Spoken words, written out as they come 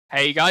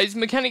Hey guys,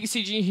 Mechanic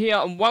CG here,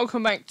 and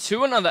welcome back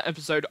to another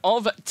episode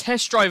of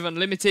Test Drive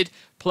Unlimited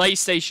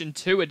PlayStation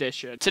 2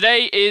 Edition.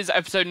 Today is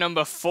episode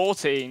number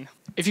 14.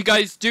 If you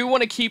guys do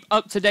want to keep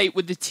up to date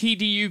with the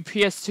TDU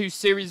PS2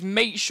 series,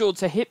 make sure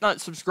to hit that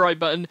subscribe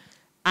button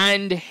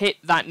and hit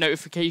that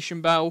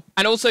notification bell.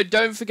 And also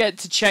don't forget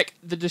to check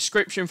the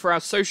description for our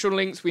social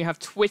links. We have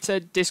Twitter,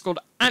 Discord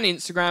and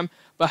Instagram.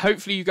 But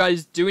hopefully you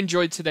guys do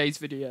enjoy today's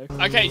video.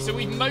 Okay, so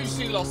we've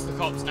mostly lost the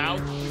cops now.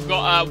 We've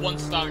got 1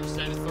 star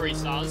instead of 3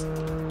 stars.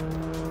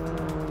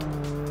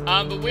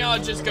 But we are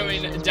just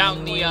going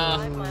down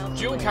the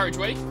dual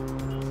carriageway.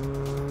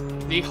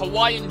 The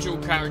Hawaiian dual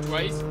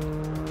carriageways.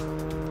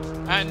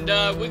 And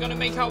we're going to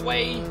make our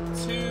way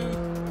to,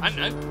 I don't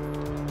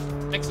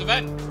know, next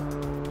event.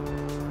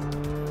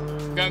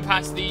 Going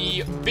past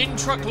the bin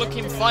truck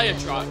looking fire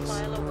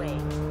trucks.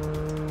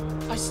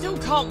 I still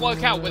can't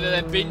work out whether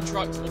they're bin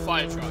trucks or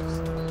fire trucks.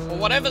 Or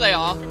whatever they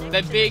are,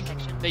 they're big,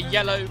 they're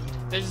yellow,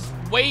 there's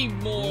way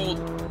more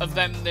of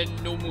them than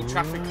normal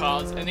traffic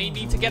cars, and they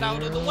need to get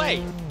out of the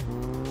way.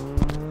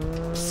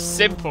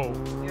 Simple.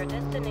 Your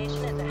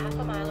destination is a half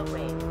a mile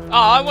away. Oh,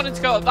 I wanted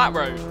to go up that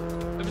road.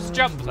 There was a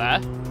jump there.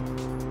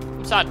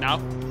 I'm sad now.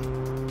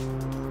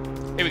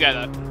 Here we go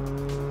though.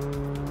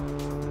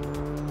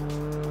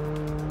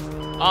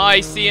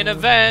 I see an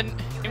event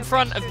in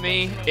front of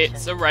me.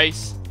 It's a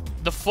race.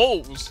 The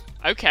Falls.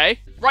 Okay.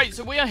 Right,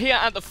 so we are here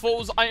at the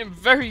Falls. I am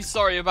very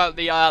sorry about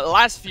the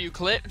last few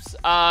clips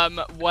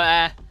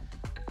where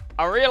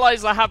I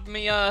realised I have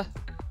my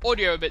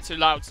audio a bit too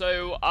loud.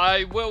 So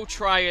I will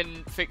try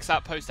and fix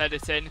that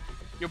post-editing.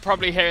 You'll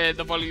probably hear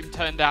the volume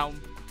turned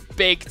down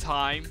big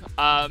time.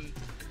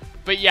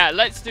 But yeah,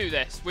 let's do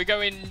this. We're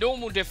going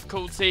normal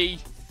difficulty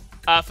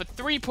for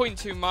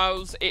 3.2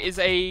 miles. It is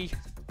a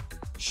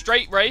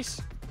straight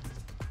race.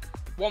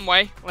 One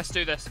way. Let's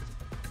do this.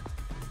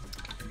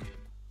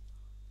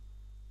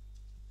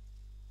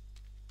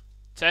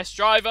 Test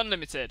Drive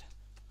Unlimited.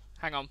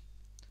 Hang on.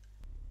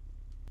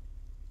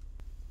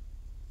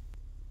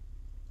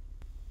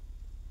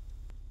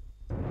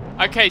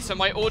 Okay, so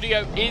my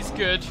audio is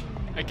good.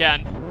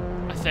 Again,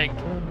 I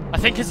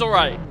think it's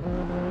alright.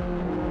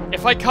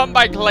 If I come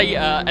back later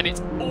and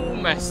it's all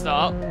messed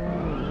up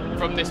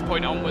from this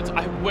point onwards,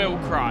 I will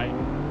cry.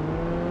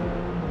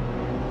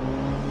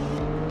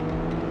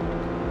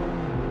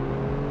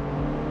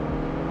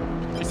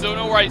 It's an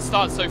alright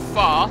start so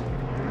far.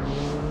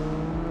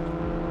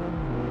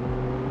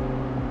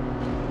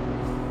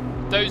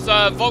 Those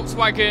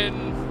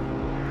Volkswagen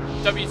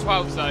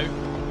W12s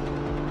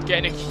though,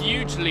 getting a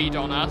huge lead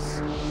on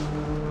us.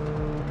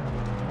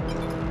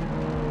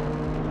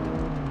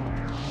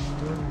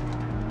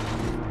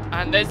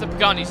 And there's the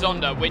Pagani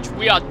Zonda, which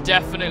we are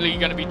definitely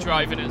going to be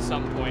driving at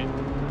some point.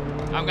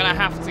 I'm going to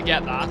have to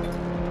get that.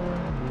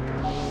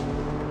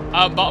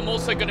 But I'm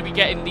also going to be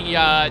getting the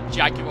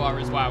Jaguar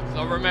as well, because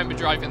I remember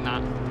driving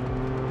that.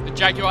 The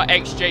Jaguar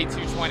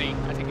XJ220,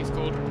 I think it's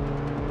called.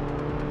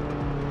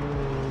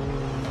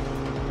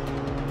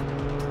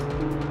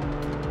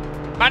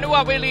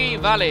 Manuawili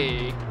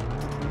Valley.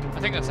 I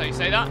think that's how you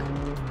say that.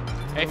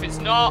 If it's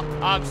not,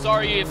 I'm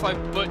sorry if I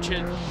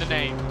butchered the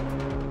name.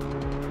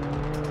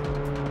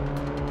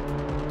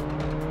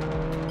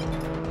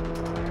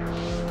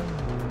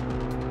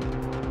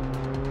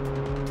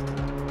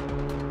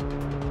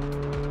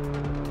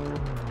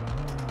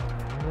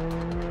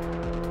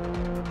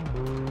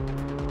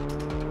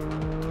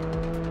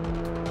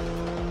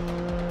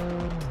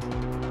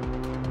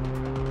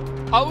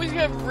 I always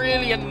get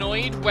really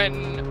annoyed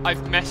when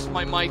I've messed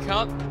my mic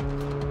up,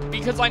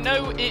 because I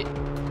know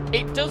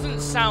it doesn't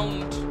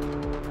sound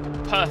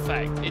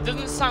perfect. It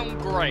doesn't sound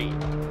great.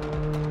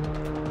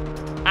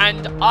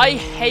 And I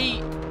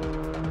hate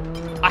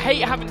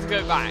having to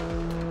go back.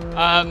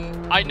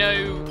 I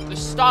know the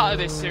start of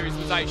this series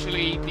was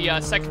actually the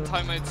second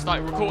time I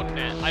started recording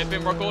it. I've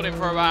been recording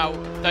for about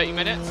 30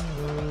 minutes,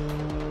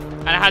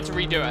 and I had to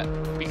redo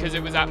it because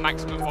it was at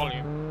maximum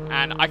volume,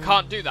 and I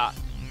can't do that.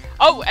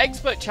 Oh,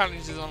 expert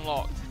challenge is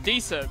unlocked.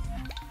 Decent.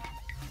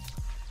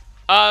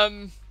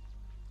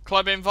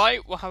 Club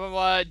invite. We'll have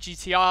a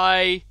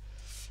GTI.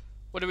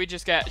 What do we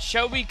just get?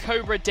 Shelby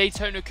Cobra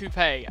Daytona Coupe.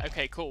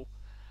 Okay, cool.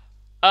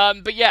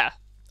 But yeah,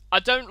 I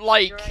don't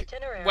like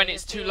when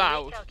it's too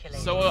loud.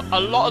 So a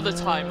lot of the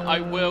time I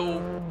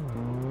will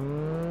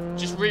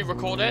just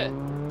re-record it.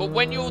 But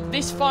when you're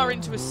this far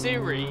into a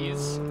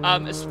series,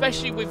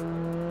 especially with,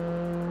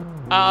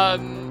 I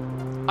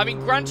mean,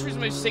 Gran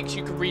Turismo 6,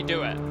 you could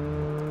redo it.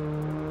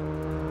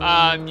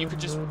 You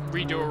could just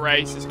redo a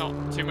race, it's not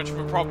too much of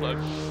a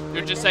problem.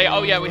 You'll just say,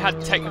 oh yeah, we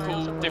had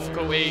technical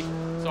difficulty,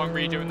 so I'm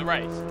redoing the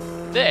race.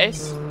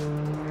 This,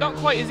 not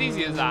quite as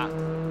easy as that,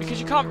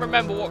 because you can't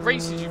remember what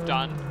races you've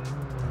done,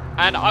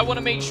 and I want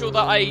to make sure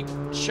that I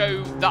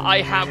show that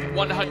I have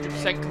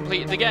 100%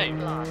 completed the game.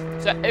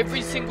 So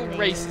every single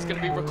race is going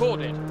to be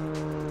recorded.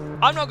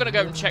 I'm not going to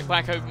go and check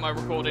back over my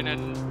recording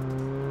and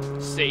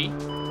see.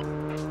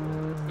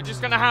 We're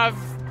just going to have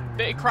a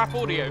bit of crap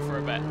audio for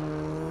a bit.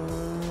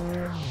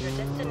 Your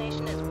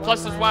destination is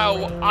Plus as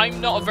well,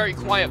 I'm not a very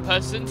quiet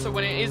person, so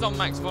when it is on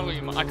max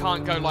volume, I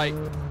can't go like,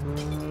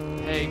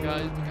 hey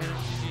guys,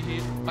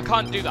 I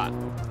can't do that.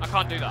 I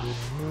can't do that.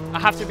 I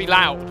have to be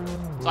loud,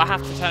 so I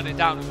have to turn it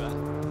down a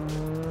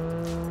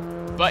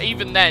bit. But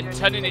even then,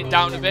 turning it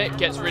down a bit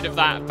gets rid of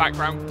that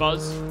background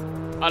buzz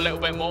a little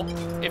bit more.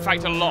 In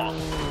fact, a lot.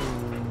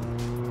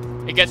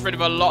 It gets rid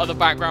of a lot of the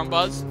background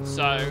buzz,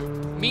 so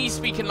me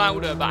speaking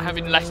louder but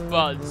having less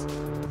buzz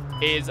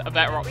is a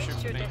better option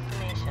for me.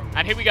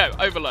 And here we go,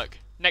 Overlook.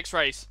 Next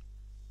race.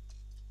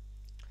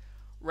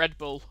 Red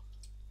Bull.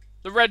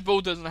 The Red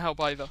Bull doesn't help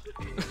either.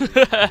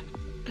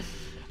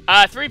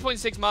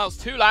 3.6 miles,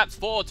 2 laps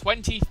for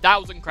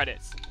 20,000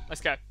 credits.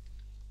 Let's go.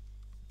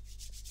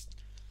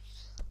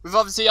 We've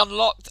obviously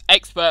unlocked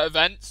expert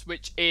events,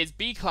 which is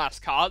B-class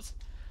cars.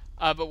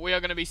 But we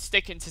are going to be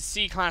sticking to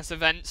C-class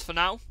events for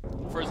now,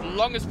 for as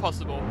long as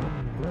possible.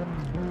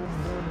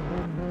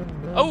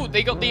 Oh,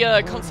 they got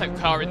the concept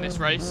car in this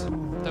race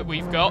that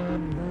we've got.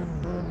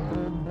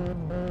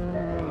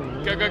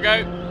 Go, go,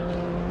 go.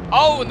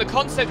 Oh, and the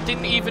concept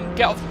didn't even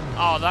get off.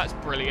 Oh, that's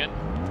brilliant.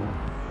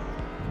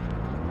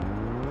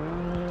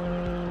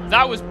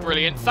 That was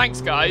brilliant. Thanks,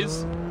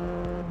 guys.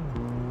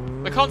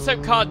 The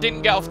concept car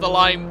didn't get off the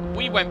line.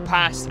 We went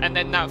past, and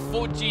then that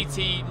Ford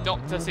GT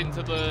knocked us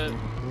into the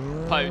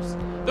post.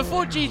 The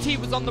Ford GT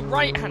was on the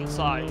right-hand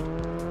side,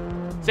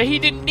 so he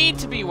didn't need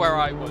to be where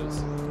I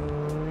was.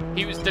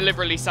 He was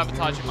deliberately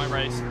sabotaging my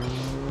race.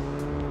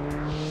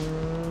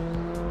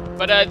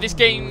 But this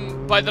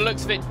game, by the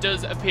looks of it,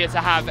 does appear to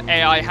have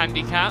AI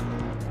handicap.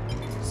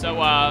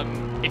 So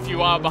if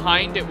you are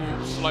behind, it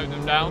will slow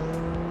them down.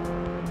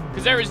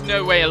 Because there is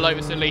no way a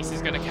Lotus Elise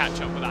is going to catch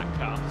up with that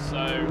car.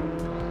 So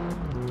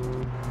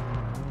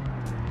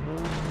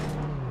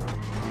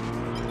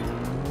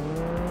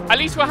at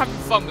least we're having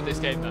fun with this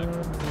game, though.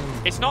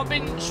 It's not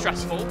been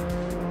stressful.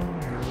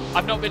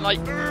 I've not been like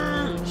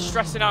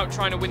stressing out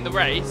trying to win the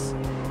race.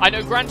 I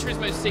know Gran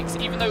Turismo 6,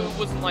 even though it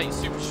wasn't like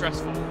super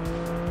stressful,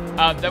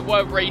 there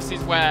were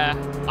races where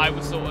I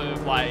was sort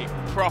of like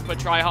proper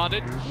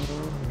try-harded,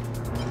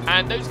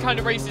 and those kind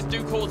of races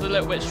do cause a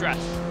little bit of stress.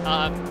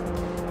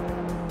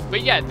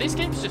 But yeah, this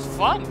game's just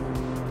fun.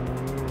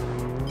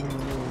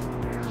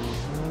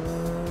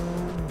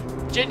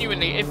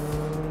 Genuinely, if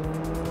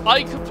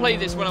I could play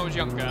this when I was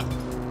younger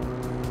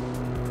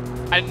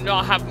and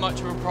not have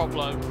much of a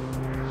problem,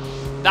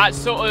 that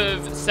sort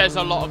of says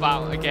a lot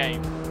about a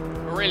game.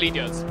 It really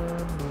does.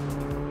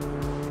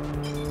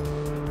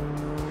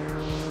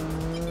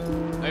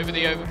 Over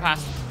the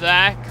overpass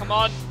there. Come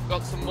on.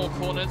 Got some more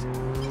corners.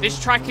 This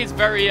track is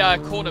very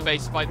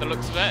corner-based by the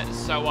looks of it.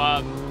 So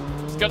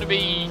it's going to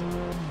be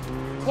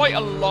quite a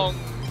long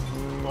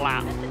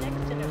lap,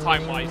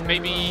 time-wise.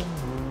 Maybe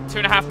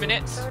 2.5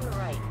 minutes.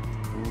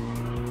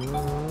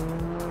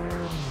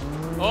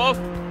 Oh!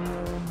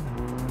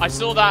 I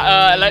saw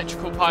that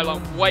electrical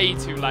pylon way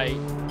too late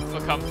for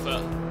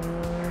comfort.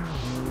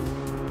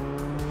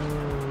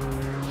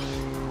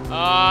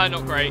 Ah,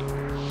 not great.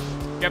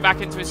 Get back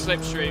into his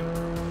slipstream.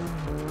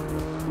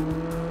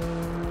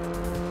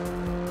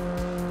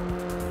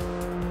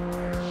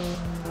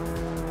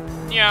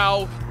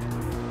 Meow.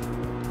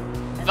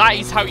 That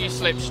is how you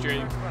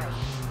slipstream.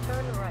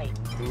 Turn right.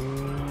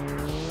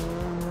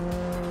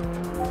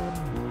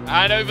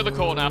 And over the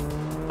corner.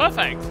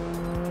 Perfect.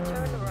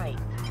 Turn right.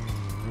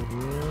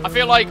 I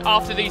feel like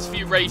after these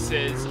few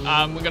races,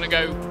 we're going to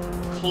go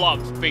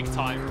clubs big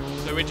time.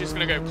 So we're just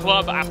going to go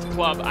club after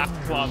club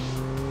after club.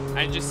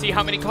 And just see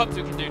how many clubs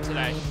we can do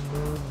today.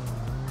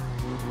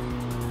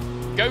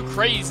 Go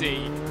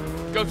crazy.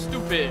 Go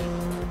stupid.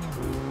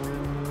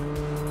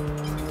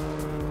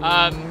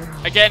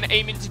 Again,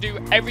 aiming to do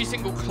every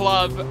single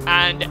club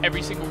and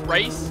every single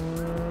race.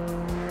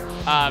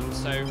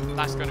 So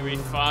that's going to be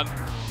fun.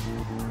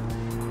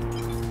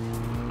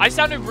 I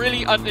sounded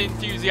really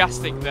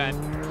unenthusiastic then.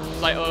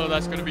 Like, oh,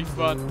 that's going to be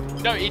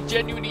fun. No, it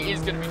genuinely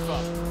is going to be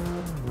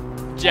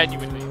fun.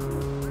 Genuinely.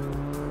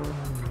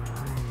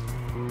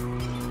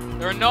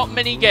 There are not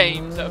many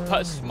games that have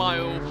put a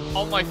smile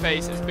on my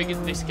face as big as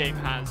this game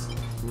has.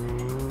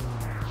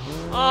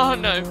 Oh,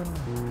 no.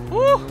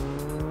 Woo!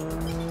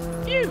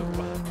 Phew!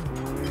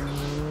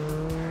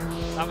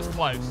 That was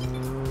close.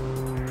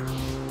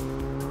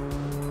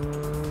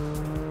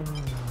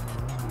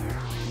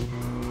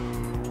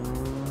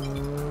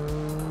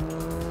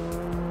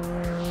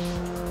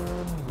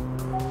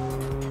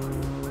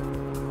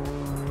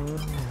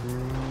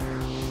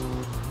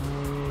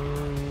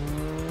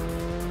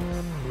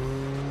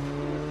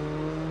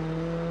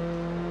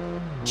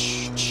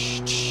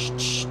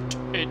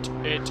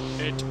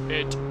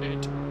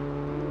 It.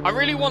 I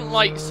really want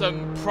like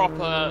some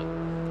proper,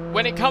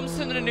 when it comes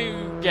to the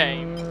new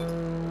game,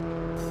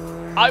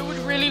 I would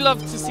really love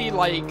to see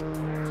like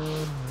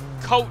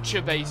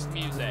culture-based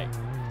music.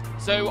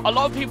 So a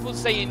lot of people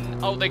saying,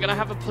 oh, they're gonna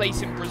have a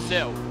place in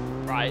Brazil,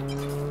 right?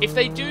 If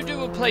they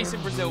do a place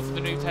in Brazil for the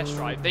new test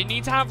drive, they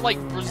need to have like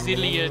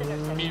Brazilian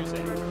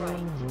music.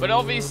 But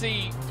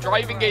obviously,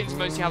 driving games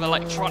mostly have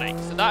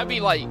electronics, so that would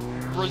be like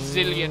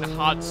Brazilian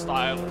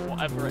hardstyle or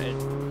whatever it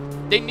is.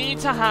 they need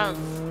to have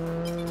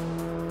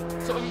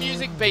sort of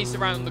music based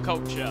around the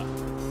culture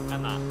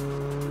and that.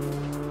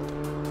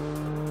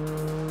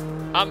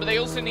 But they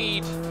also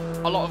need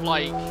a lot of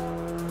like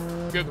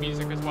good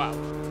music as well.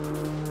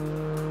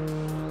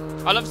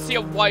 I love to see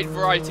a wide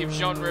variety of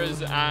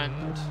genres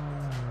and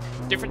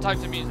different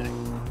types of music.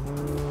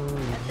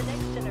 At the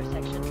next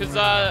intersection. Because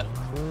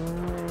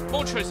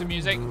more choice of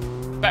music,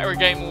 better a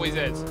game always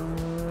is.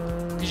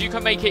 Because you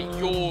can make it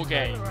your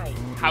game,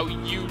 how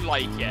you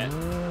like it.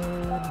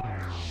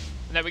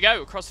 And there we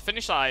go, across the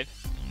finish line.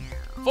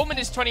 4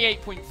 minutes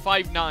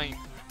 28.59.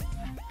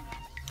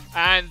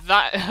 And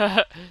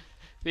that,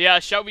 the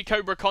Shelby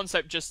Cobra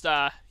concept just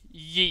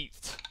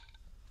yeet.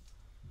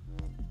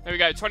 There we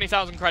go,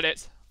 20,000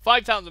 credits,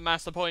 5,000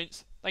 master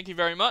points. Thank you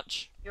very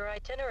much. Your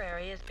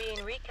itinerary is being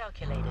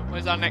recalculated.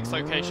 Where's our next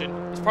location?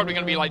 It's probably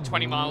going to be like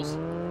 20 miles.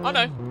 Oh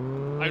no,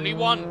 only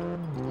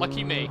one.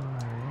 Lucky me.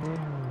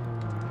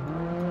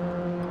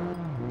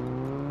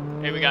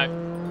 Here we go.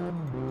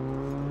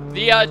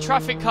 The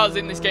traffic cars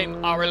in this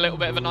game are a little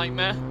bit of a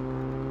nightmare.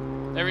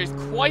 There is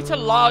quite a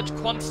large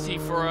quantity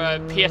for a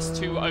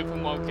PS2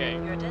 open world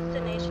game. Your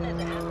destination is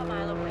a half a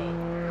mile away.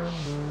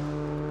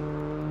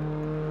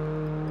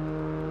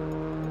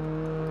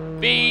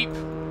 Beep.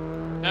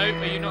 No,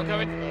 are you not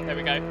going? There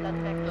we go.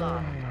 Suspect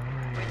lost.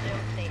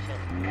 Resume station.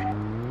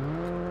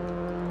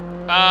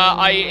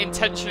 I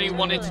intentionally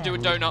wanted to do a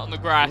donut on the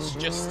grass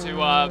just to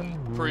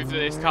prove that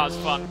this car's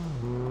fun.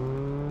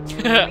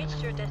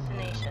 Reached your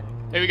destination.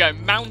 Here we go,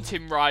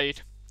 mountain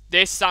ride.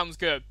 This sounds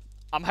good.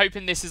 I'm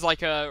hoping this is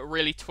like a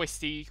really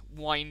twisty,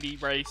 windy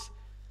race.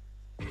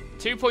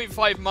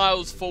 2.5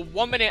 miles for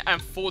 1 minute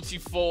and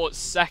 44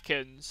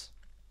 seconds.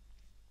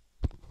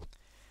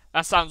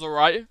 That sounds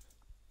alright.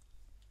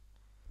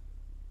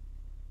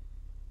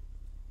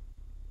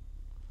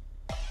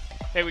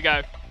 Here we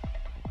go.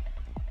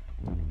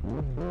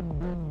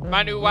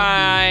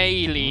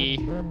 Manueli.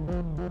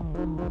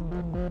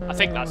 I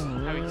think that's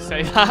how you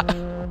say that.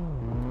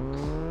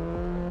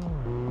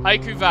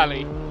 Haiku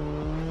Valley.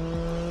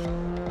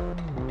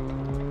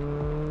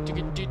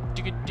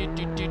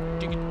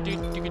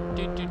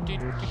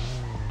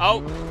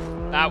 Oh,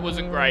 that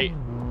wasn't great.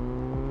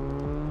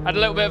 Had a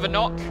little bit of a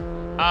knock,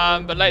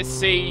 but let's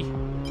see.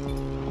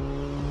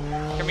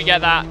 Can we get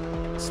that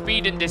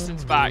speed and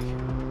distance back?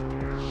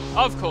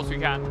 Of course we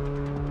can.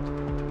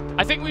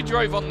 I think we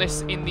drove on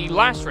this in the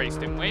last race,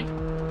 didn't we?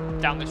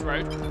 Down this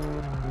road.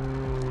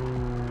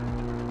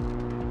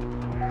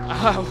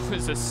 Oh, it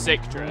was a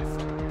sick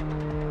drift.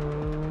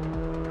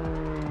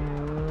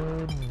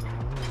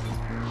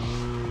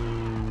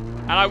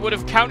 And I would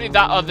have counted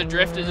that other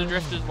drift as a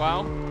drift as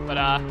well, but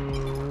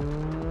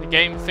the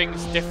game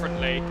thinks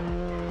differently.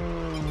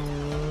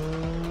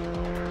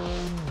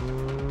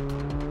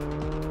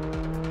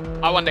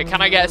 I wonder,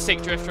 can I get a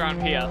sick drift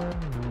around here?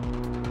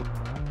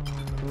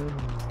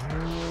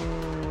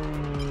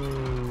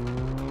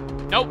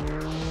 Nope.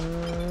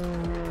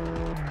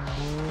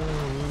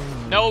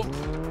 Nope.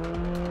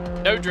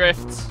 No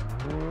drifts.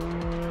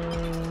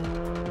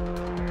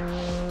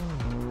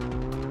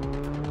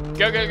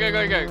 Go, go, go,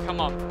 go, go. Come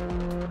on.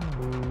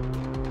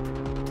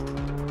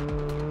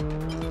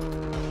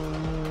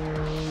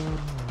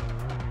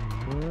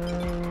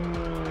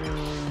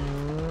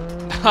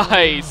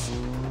 Nice.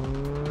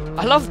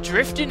 I love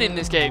drifting in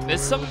this game.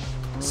 There's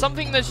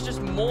something that's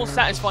just more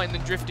satisfying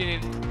than drifting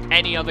in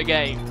any other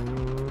game.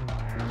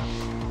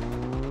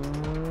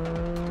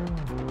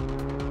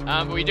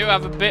 But we do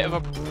have a bit of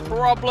a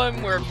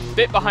problem. We're a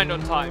bit behind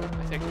on time,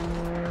 I think.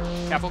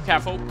 Careful,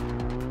 careful.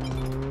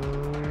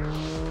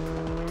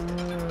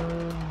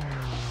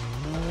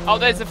 Oh,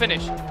 there's the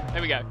finish.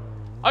 There we go.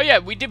 Oh yeah,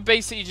 we did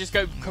basically just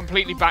go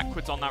completely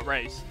backwards on that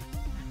race.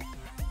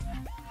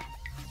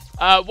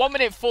 1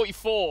 minute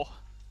 44.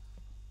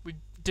 We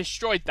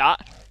destroyed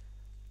that.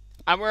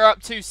 And we're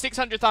up to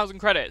 600,000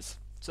 credits.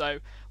 So,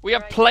 we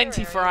have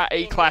plenty for our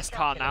A-class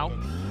car now.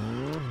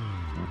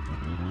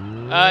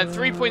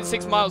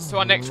 3.6 miles to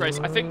our next race.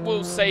 I think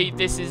we'll say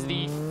this is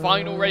the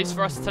final race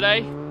for us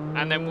today.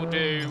 And then we'll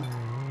do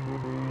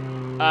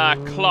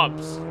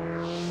clubs.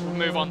 We'll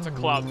move on to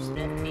clubs.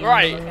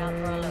 Right.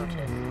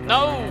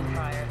 No!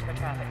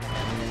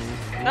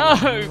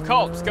 No!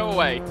 Cops, go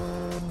away.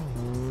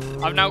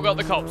 I've now got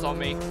the cops on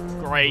me.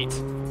 Great.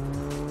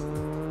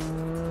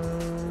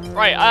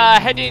 Right,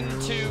 heading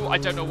to... I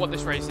don't know what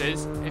this race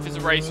is. If it's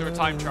a race or a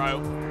time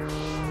trial.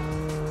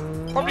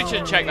 Probably should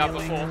have checked that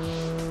before.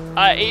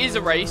 It is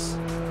a race.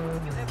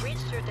 You have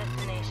reached your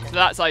destination. So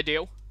that's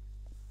ideal.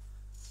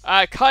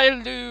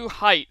 Kailua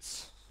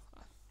Heights.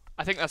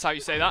 I think that's how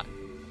you say that.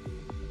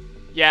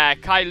 Yeah,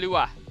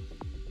 Kailua.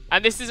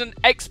 And this is an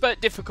expert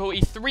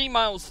difficulty. 3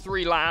 miles,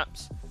 3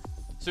 laps.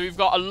 So we've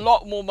got a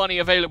lot more money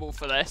available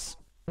for this.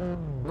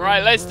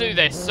 Right, let's do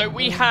this. So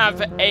we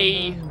have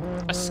a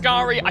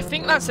Ascari. I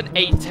think that's an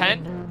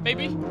A10,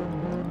 maybe?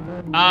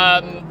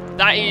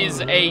 That is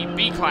a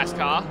B-class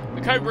car.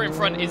 The Cobra in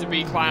front is a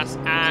B-class.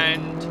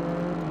 And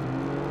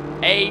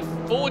a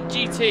Ford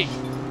GT.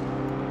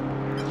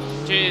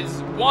 Which is,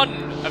 one,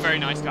 a very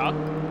nice car.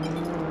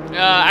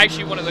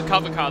 Actually one of the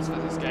cover cars for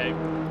this game.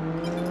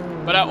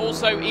 But it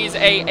also is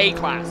a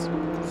A-class.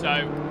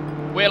 So,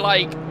 we're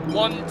like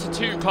 1 to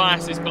 2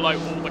 classes below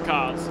all the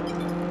cars.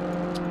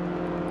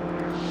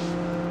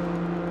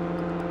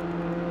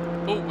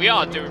 Oh, we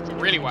are doing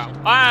really well.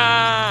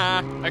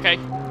 Ah! Okay,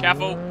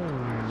 careful.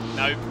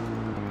 Nope.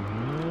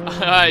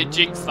 I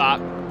jinxed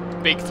that.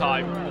 Big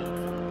time.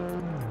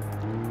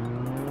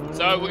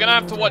 So, we're going to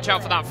have to watch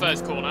out for that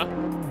first corner.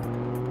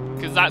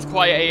 Because that's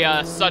quite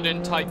a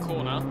sudden, tight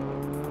corner.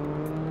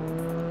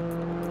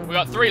 We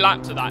got 3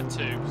 laps of that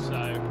too,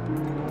 so...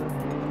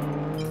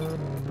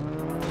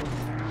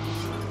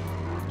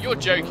 You're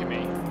joking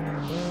me.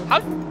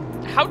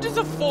 How does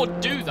a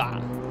Ford do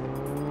that?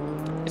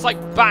 It's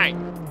like,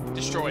 bang.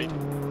 Destroyed.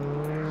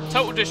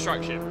 Total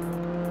destruction.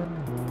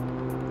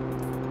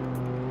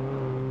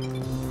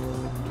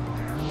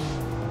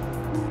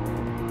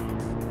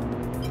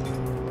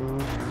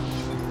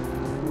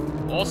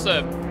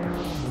 Awesome.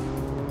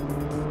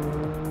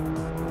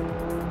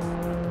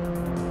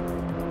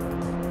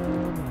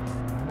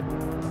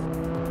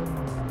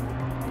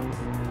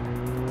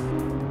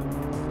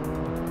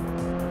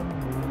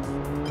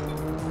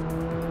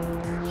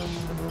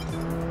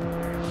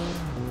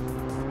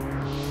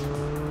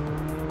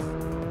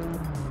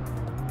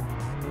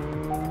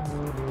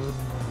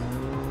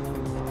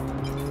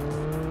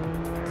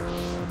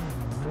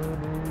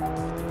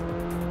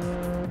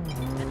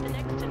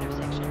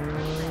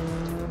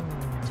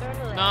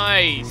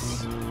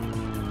 Nice.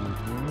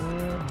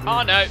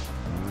 Oh no,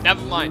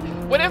 never mind.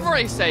 Whenever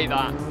I say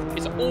that,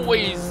 it's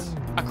always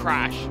a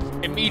crash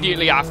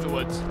immediately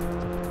afterwards.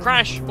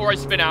 Crash or I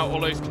spin out or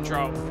lose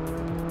control.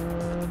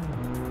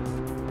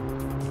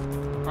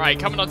 Right,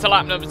 coming on to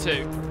lap number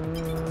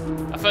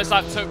 2. Our first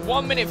lap took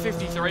 1 minute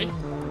 53. We're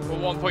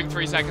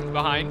 1.3 seconds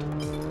behind.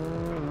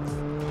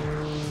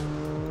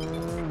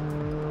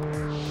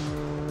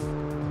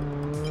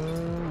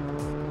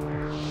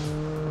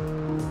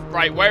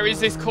 Right, where is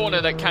this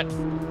corner that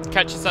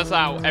catches us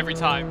out every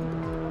time?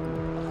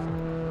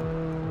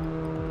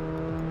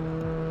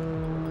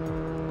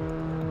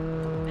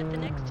 At the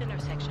next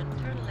intersection,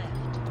 turn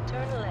left.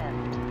 Turn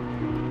left.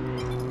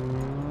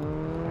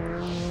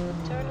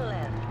 Turn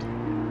left.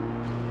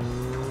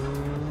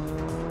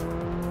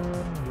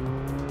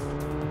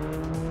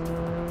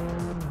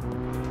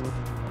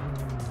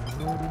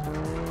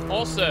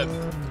 Awesome.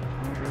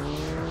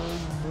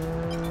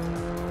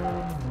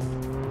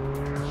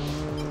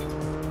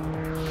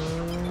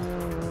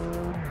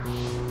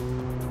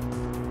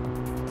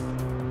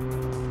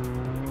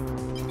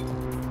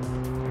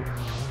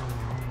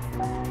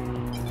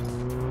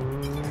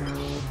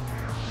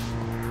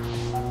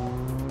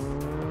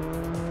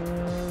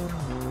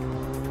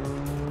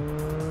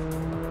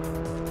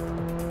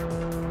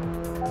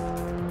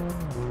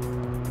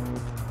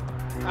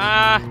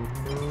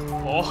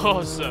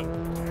 Awesome.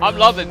 I'm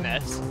loving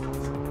this.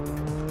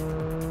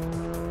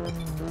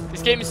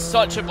 This game is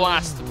such a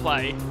blast to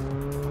play.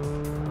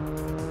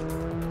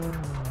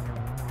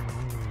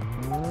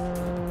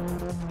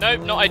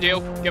 Nope, not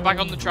ideal. Get back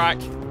on the track.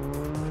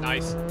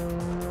 Nice.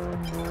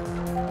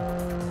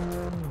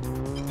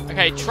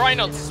 Okay, try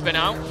not to spin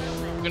out.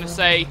 I'm gonna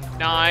say,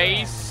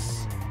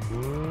 nice.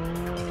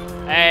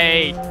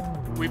 Hey,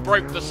 we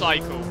broke the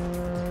cycle.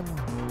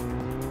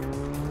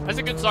 That's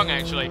a good song,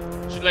 actually.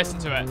 Should listen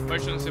to it.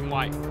 Motionless in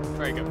White.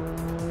 Very good.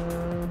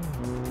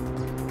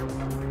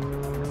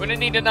 We're gonna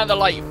need another,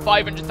 like,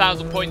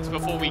 500,000 points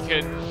before we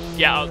can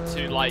get up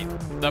to, like,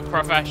 the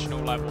professional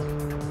level.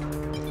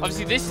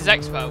 Obviously, this is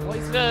expert. What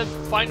is the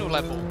final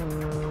level?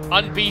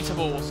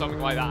 Unbeatable or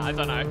something like that. I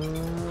don't know.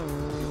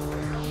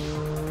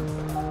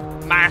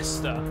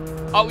 Master.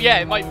 Oh, yeah,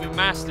 it might be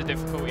master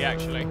difficulty,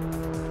 actually.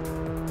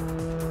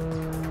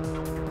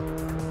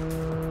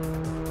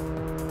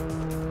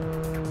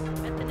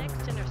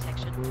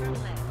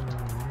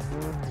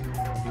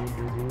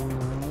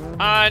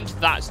 And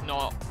that's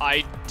not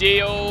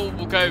ideal.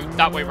 We'll go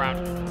that way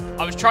round.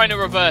 I was trying to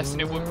reverse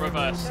and it wouldn't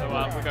reverse, so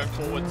we're going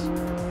forwards.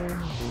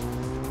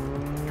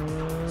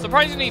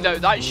 Surprisingly though,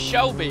 that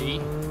Shelby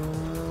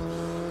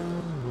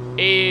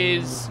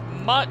is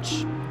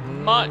much,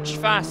 much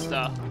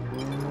faster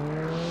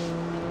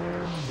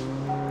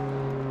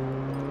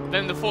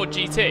than the Ford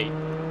GT.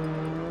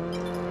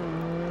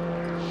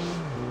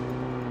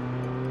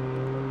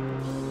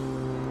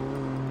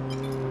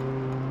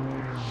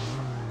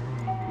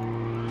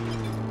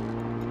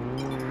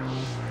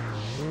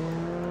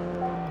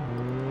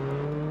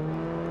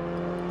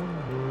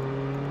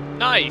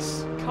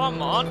 Nice.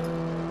 Come on.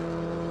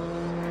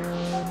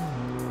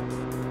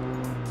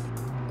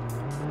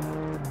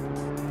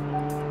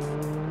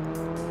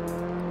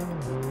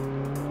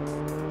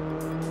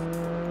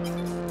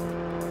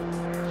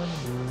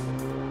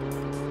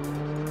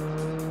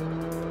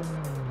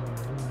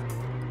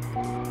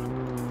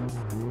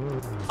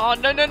 Oh,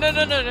 no, no, no,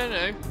 no, no, no,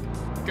 no.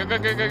 Go, go,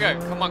 go, go, go.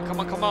 Come on, come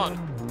on, come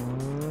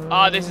on.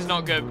 Ah, this is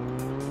not good.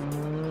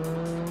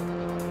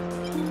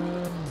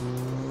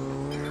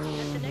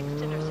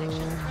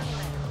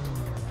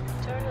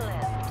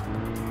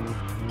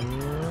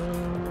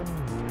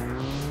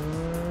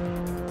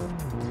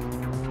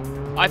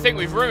 I think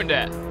we've ruined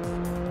it.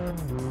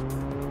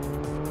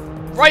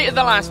 Right at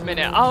the last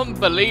minute.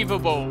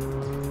 Unbelievable.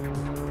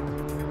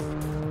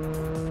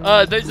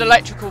 Those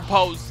electrical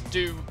poles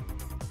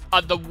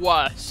are the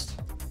worst.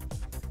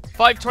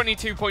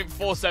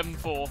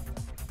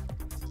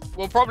 522.474.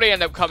 We'll probably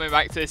end up coming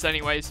back to this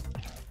anyways.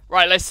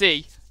 Right, let's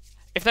see.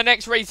 If the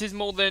next race is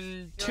more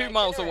than 2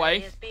 miles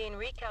away,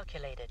 we're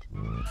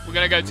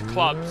going to go to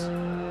clubs.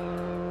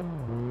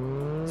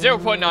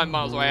 0.9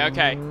 miles away,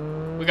 okay.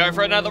 We're going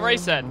for another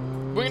race then.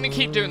 We're going to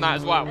keep doing that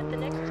as well.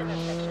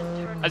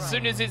 As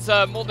soon as it's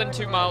more than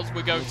 2 miles,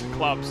 we go to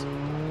clubs.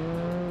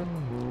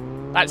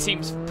 That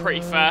seems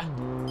pretty fair.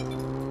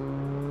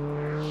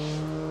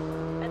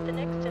 At the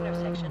next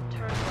intersection,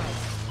 turn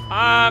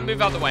right.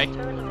 Move out of the way.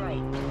 Turn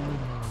right.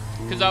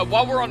 Because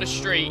while we're on a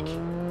streak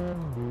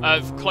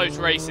of close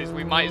races,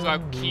 we might as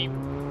well keep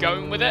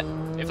going with it,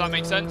 if that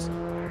makes sense.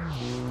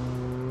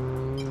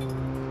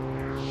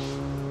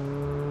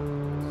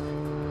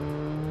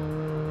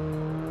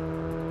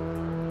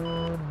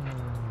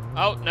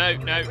 Oh, no,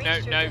 no,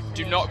 no, no.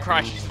 Do not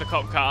crash into the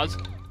cop cars.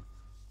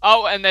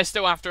 Oh, and they're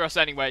still after us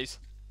anyways.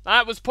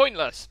 That was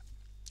pointless.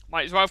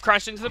 Might as well have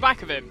crashed into the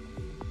back of him.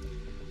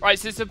 Right,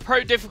 so it's a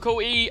pro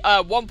difficulty,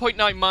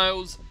 1.9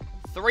 miles,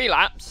 3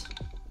 laps.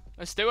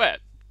 Let's do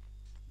it.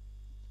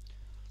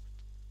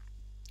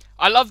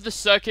 I love the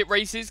circuit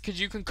races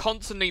because you can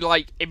constantly,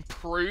 like,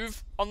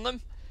 improve on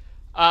them.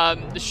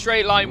 The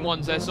straight line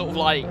ones, they're sort of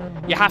like,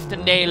 you have to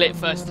nail it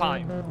first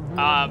time.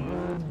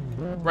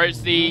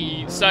 Whereas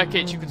the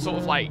circuits, you can sort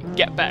of, like,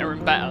 get better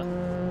and better.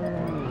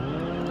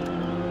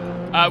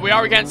 We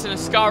are against an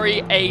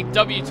Ascari, a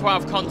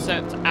W12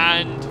 Concept,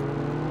 and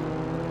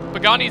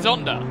Pagani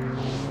Zonda,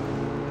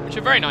 which is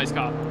a very nice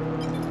car.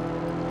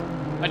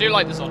 I do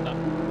like the Zonda.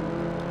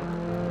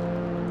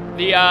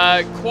 The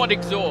quad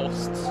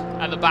exhaust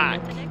at the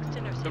back,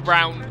 the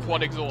round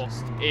quad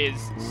exhaust, is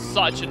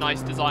such a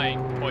nice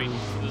design point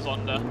for the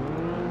Zonda.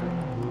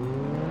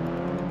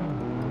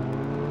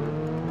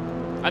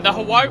 And the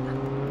Hawaii...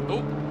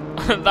 Oh,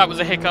 that was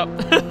a hiccup.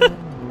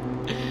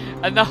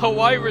 And the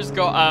Huayra's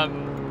got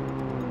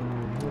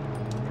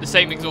the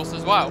same exhaust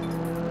as well.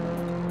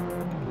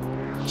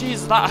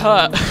 Jeez, that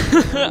hurt.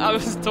 I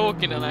was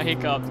talking and I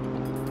hiccuped.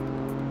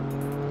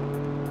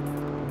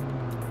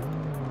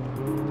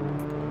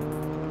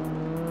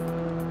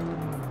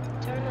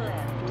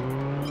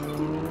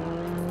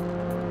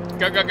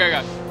 Go, go, go,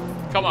 go.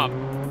 Come on.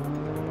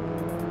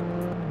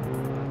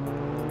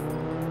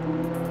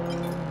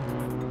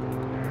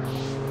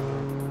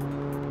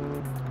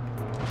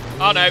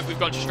 Oh no, we've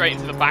gone straight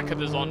into the back of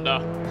the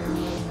Zonda.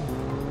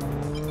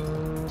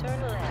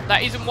 Turn left.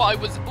 That isn't what I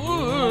was...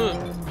 Ooh,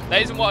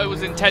 that isn't what I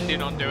was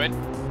intending on doing.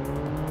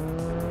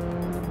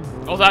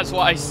 Well, that's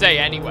what I say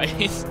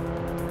anyways.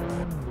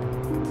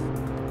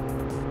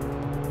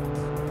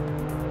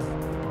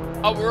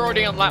 Oh, we're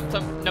already on lap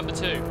number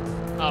 2.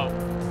 Oh.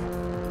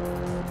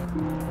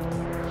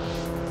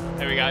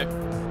 There we go.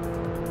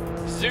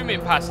 Zoom in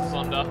past the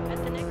Zonda.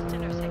 At the next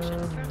intersection,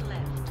 turn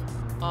left.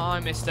 Oh, I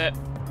missed it.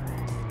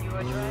 You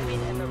are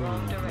driving in the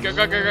wrong direction. Go,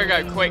 go, go, go,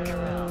 go, quick.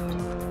 Turn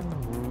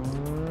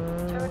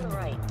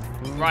right.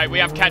 Right, we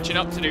have catching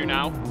up to do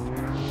now.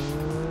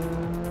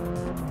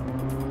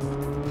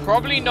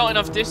 Probably not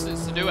enough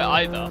distance to do it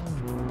either.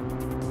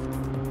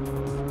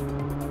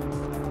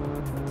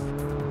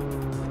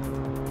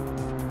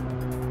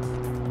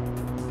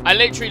 I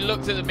literally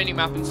looked at the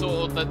minimap and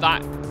saw that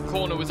that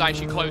corner was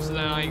actually closer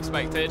than I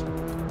expected.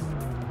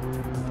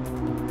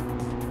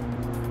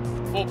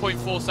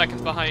 4.4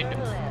 seconds behind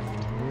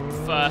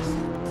first.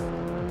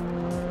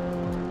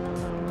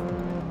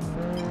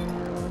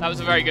 That was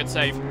a very good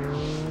save.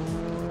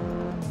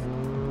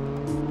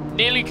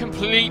 Nearly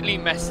completely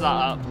messed that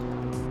up,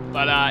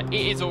 but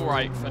it is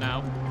alright for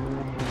now.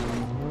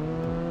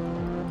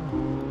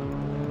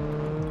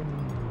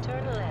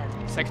 Turn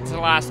left. Second to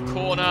last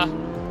corner.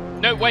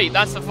 No, wait,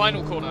 that's the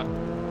final corner.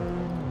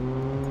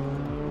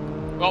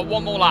 Got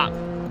one more lap.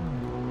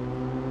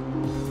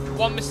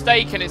 One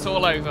mistake and it's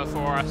all over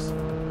for us.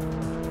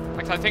 In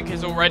fact, I think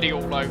it's already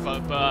all over,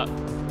 but...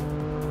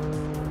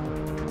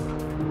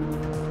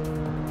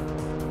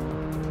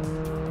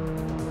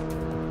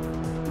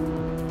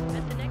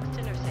 At the next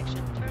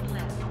intersection, turn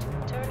left.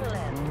 Turn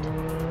left.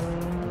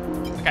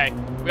 Okay,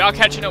 we are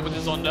catching up with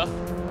the Zonda.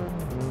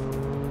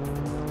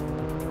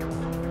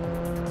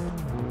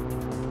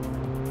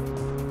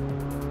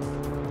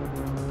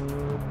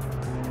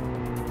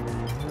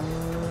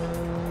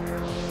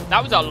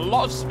 That was a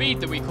lot of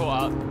speed that we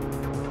caught up.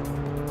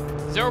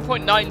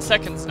 0.9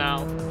 seconds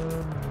now.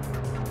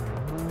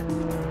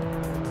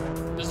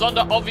 The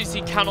Zonda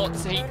obviously cannot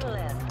take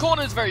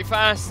corners very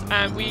fast,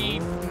 and we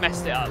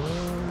messed it up.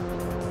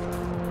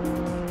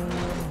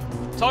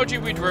 Told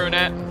you we'd ruin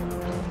it.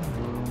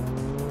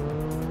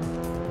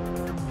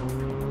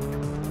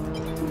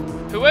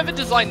 Whoever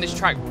designed this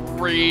track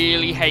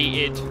really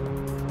hated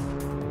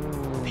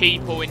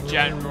people in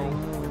general.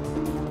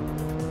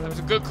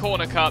 Good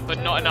corner cut, but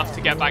not enough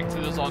to get back to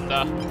the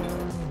Zonda.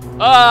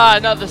 Ah,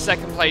 another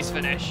second place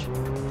finish.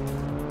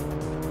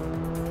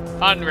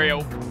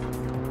 Unreal.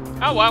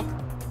 Oh well.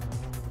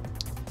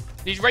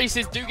 These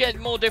races do get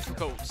more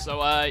difficult,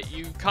 so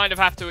you kind of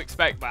have to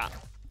expect that.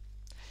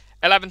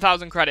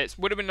 11,000 credits.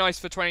 Would have been nice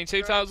for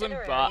 22,000,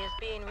 but...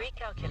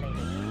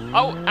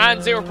 Oh, and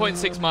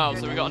 0.6 miles,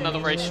 so we got another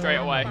race straight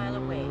away.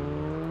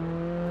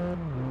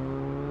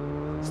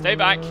 Stay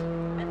back.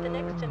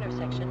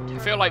 I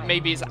feel like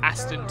maybe it's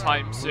Aston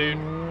time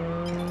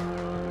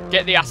soon.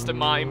 Get the Aston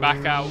Martin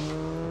back out.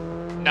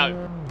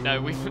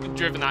 No, we've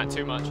driven that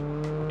too much.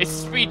 It's a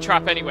speed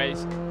trap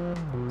anyways.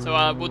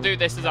 So we'll do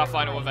this as our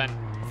final event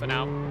for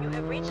now. You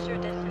have reached your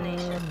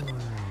destination.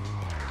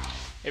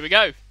 Here we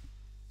go.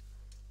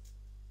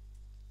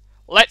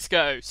 Let's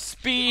go.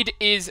 Speed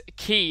is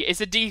key.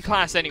 It's a D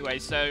class anyway,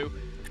 so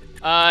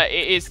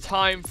it is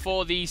time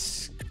for the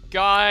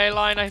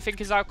Skyline, I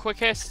think is our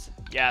quickest.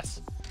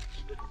 Yes.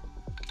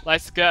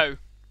 Let's go.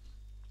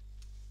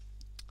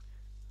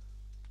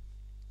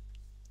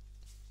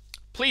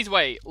 Please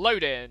wait.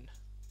 Load in.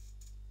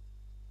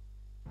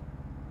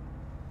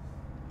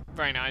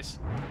 Very nice.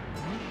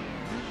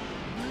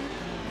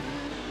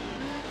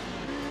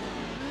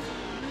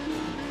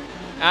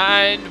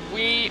 And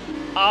we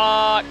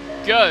are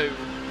go.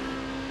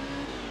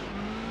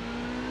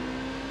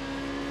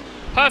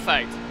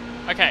 Perfect.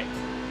 Okay.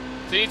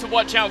 So you need to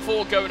watch out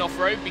for going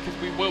off-road because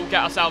we will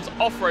get ourselves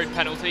off-road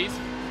penalties.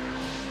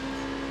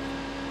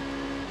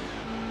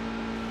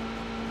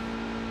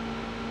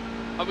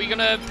 Are we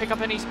gonna pick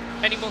up any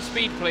more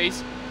speed,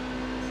 please?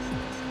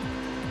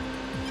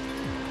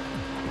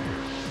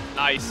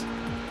 Nice.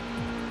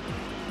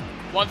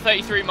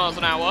 133 miles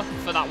an hour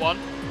for that one.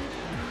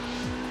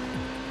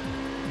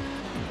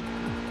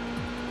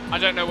 I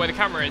don't know where the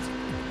camera is.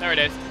 There it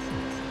is.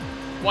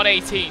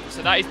 118,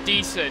 so that is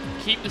decent.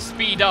 Keep the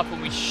speed up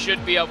and we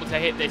should be able to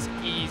hit this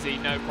easy,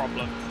 no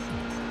problem.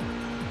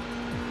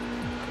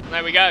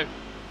 There we go.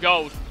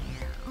 Gold.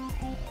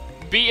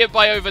 Beat it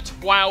by over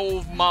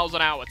 12 miles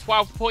an hour.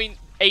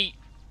 12.88.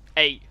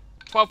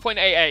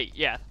 12.88,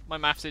 yeah, my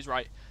maths is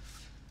right.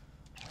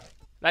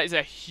 That is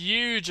a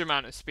huge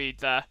amount of speed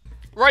there.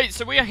 Right,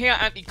 so we are here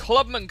at the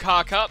Clubman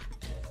Car Cup.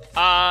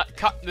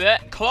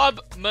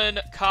 Clubman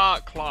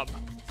Car Club.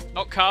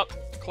 Not Cup,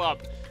 Club.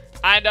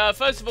 And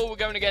first of all, we're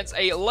going against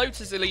a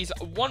Lotus Elise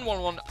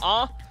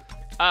 111R.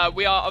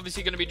 We are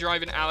obviously going to be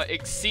driving our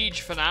Exige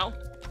for now.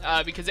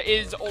 Because it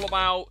is all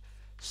about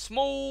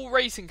small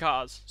racing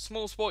cars.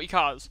 Small sporty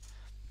cars.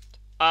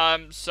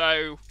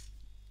 So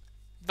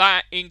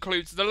that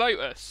includes the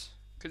Lotus.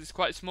 Because it's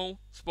quite a small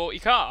sporty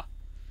car.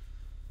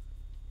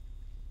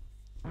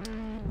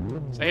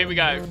 So here we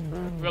go.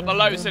 We've got the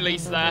Lotus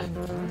Elise there.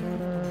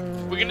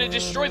 We're going to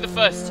destroy the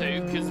first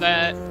two, because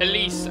they're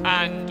Elise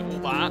and all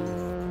that.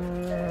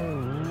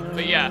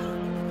 But yeah.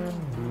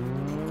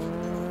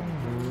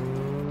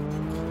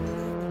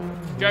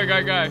 Go,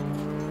 go, go.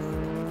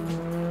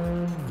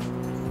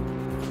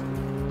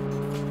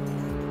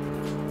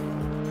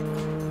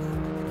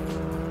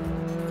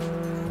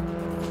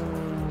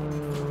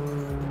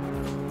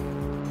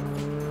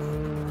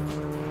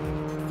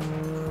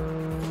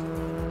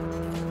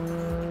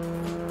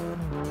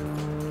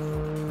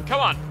 Come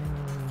on.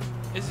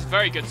 This is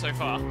very good so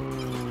far.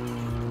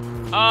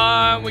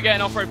 We're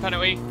getting off-road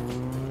penalty.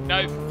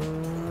 No.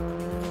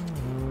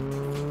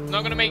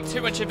 Not going to make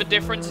too much of a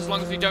difference as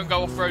long as we don't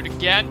go off-road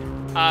again.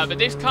 But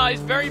this car is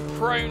very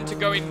prone to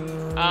going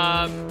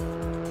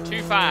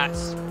too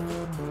fast.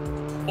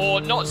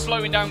 Or not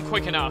slowing down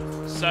quick enough.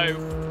 So,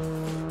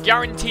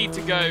 guaranteed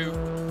to go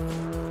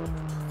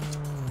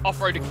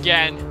off-road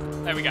again.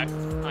 There we go.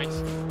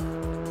 Nice.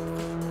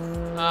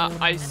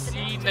 I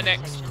see the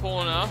next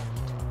corner.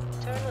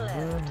 Turn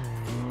left.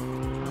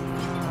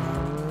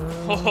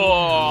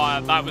 Oh,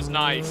 that was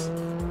nice.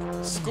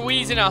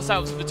 Squeezing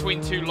ourselves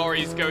between two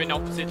lorries going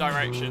opposite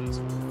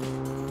directions.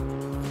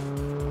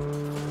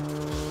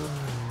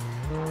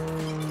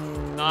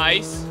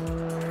 Nice.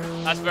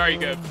 That's very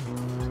good.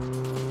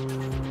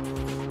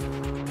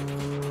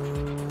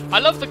 I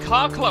love the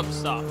car club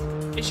stuff.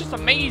 It's just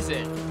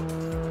amazing.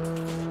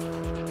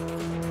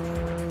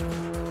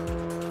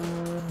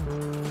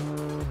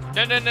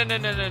 No, no, no, no,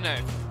 no, no, no.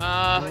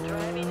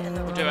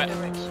 We'll do it.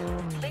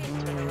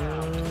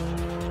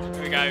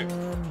 Here we go.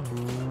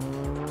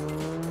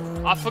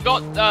 I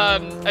forgot,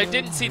 I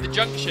didn't see the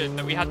junction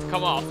that we had to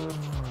come off.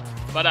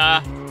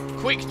 But,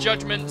 quick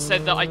judgment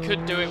said that I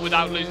could do it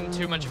without losing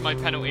too much of my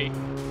penalty.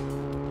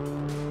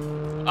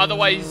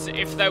 Otherwise,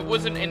 if there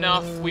wasn't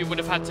enough, we would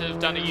have had to have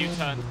done a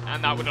U-turn,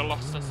 and that would have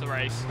lost us the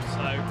race.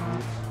 So,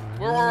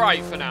 we're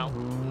alright for now.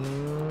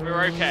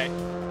 We're okay.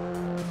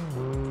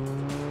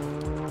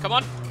 Come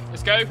on,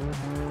 let's go.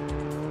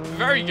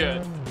 Very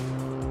good.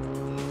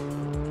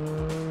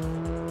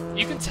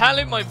 You can tell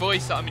in my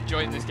voice that I'm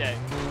enjoying this game.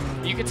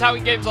 You can tell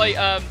in games like,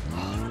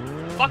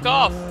 fuck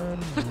off.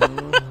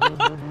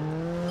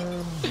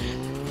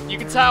 You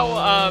can tell,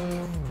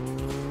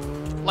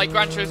 like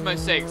Gran Turismo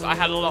 6, I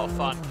had a lot of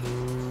fun.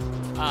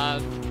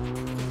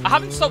 I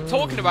haven't stopped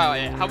talking about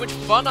it, how much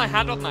fun I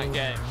had on that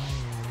game.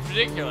 It's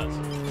ridiculous.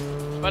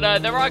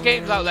 But there are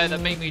games out there that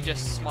make me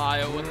just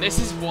smile, and this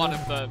is one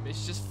of them.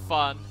 It's just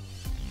fun.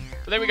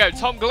 But there we go.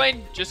 Tom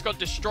Glynn just got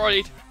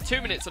destroyed.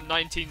 2 minutes and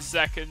 19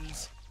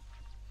 seconds.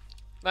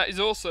 That is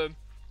awesome.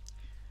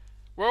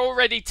 We're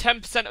already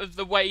 10% of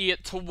the way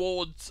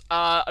towards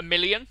a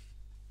million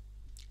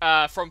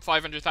from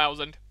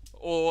 500,000,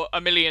 or a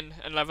million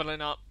and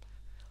leveling up.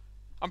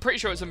 I'm pretty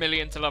sure it's a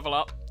million to level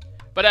up.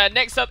 But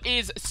next up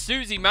is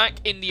Susie Mac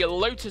in the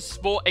Lotus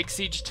Sport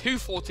Exige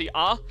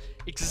 240R.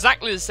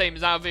 Exactly the same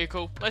as our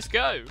vehicle. Let's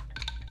go.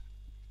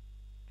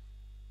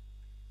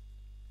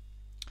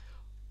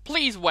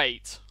 Please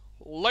wait.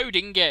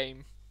 Loading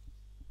game.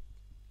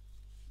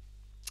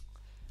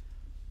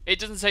 It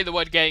doesn't say the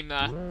word game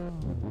there.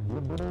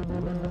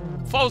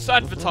 False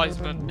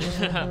advertisement.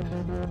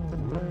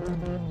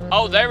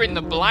 Oh, they're in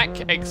the black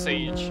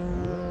Exige.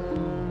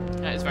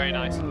 That is very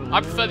nice. I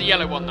prefer the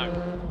yellow one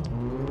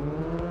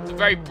though. It's a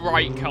very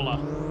bright colour.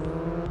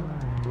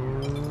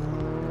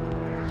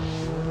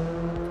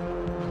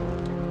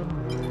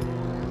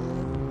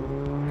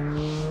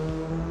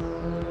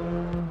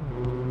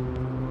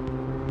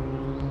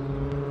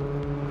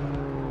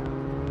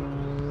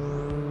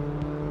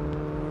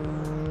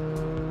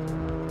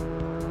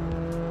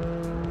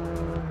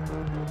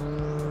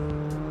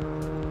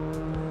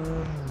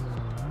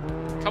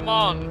 Come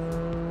on.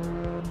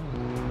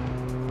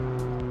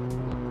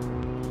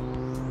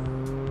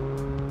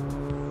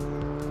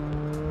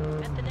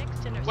 At the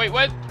next intersection, Wait,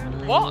 where?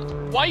 turn What?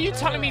 left. Why are you Turn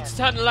telling me to left.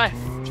 turn left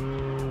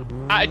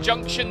at a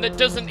junction that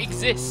doesn't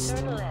exist?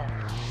 Turn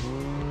left.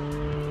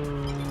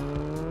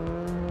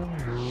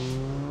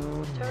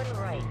 Turn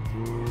right.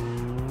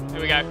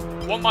 Here we go.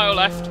 1 mile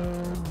left.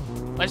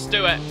 Let's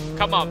do it.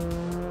 Come on.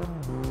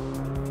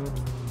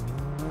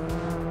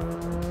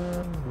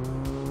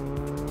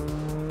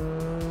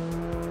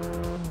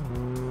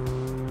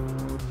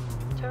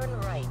 Turn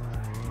right.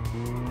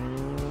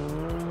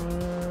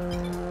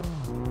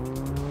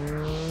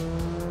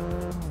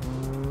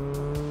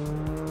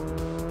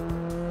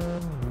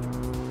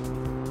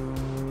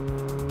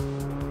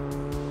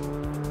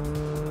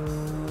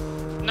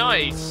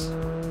 Nice.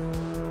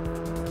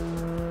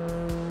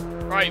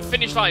 Right,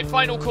 finish line.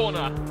 Final corner.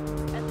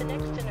 At the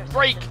next intersection,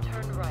 Brake.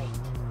 turn right.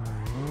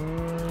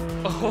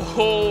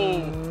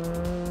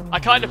 Oh. I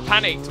kind of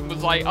panicked and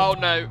was like, oh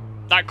no,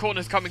 that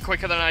corner's coming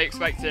quicker than I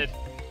expected.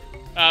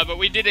 But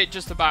we did it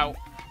just about.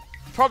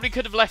 Probably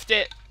could have left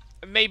it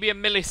maybe a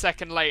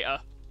millisecond later.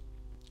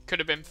 Could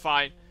have been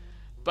fine.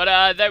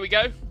 But there we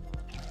go.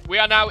 We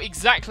are now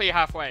exactly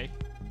halfway.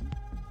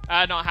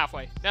 Not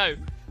halfway. No.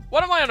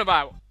 What am I on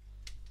about?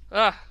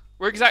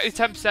 We're exactly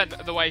 10%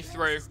 of the way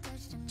through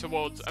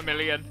towards a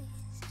million.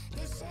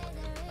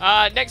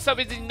 Next up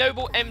is the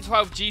Noble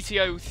M12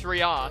 GTO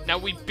 3R. Now,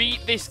 we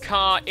beat this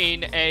car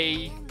in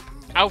a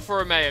Alfa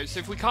Romeo.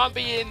 So if we can't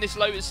be in this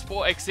Lotus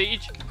Sport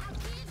Exige,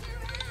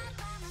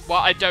 well,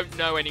 I don't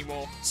know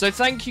anymore. So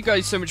thank you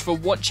guys so much for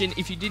watching.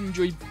 If you did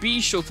enjoy,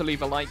 be sure to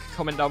leave a like,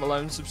 comment down below,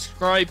 and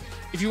subscribe.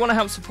 If you want to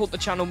help support the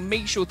channel,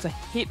 make sure to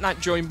hit that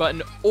join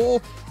button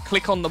or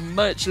click on the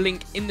merch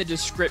link in the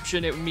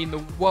description. It would mean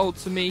the world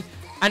to me.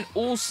 And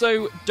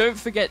also, don't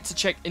forget to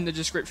check in the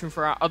description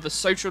for our other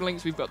social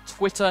links. We've got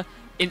Twitter,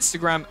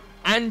 Instagram,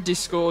 and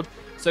Discord.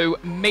 So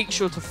make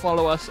sure to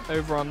follow us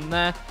over on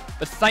there.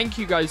 But thank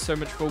you guys so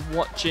much for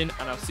watching,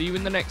 and I'll see you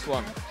in the next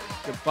one.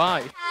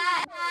 Goodbye.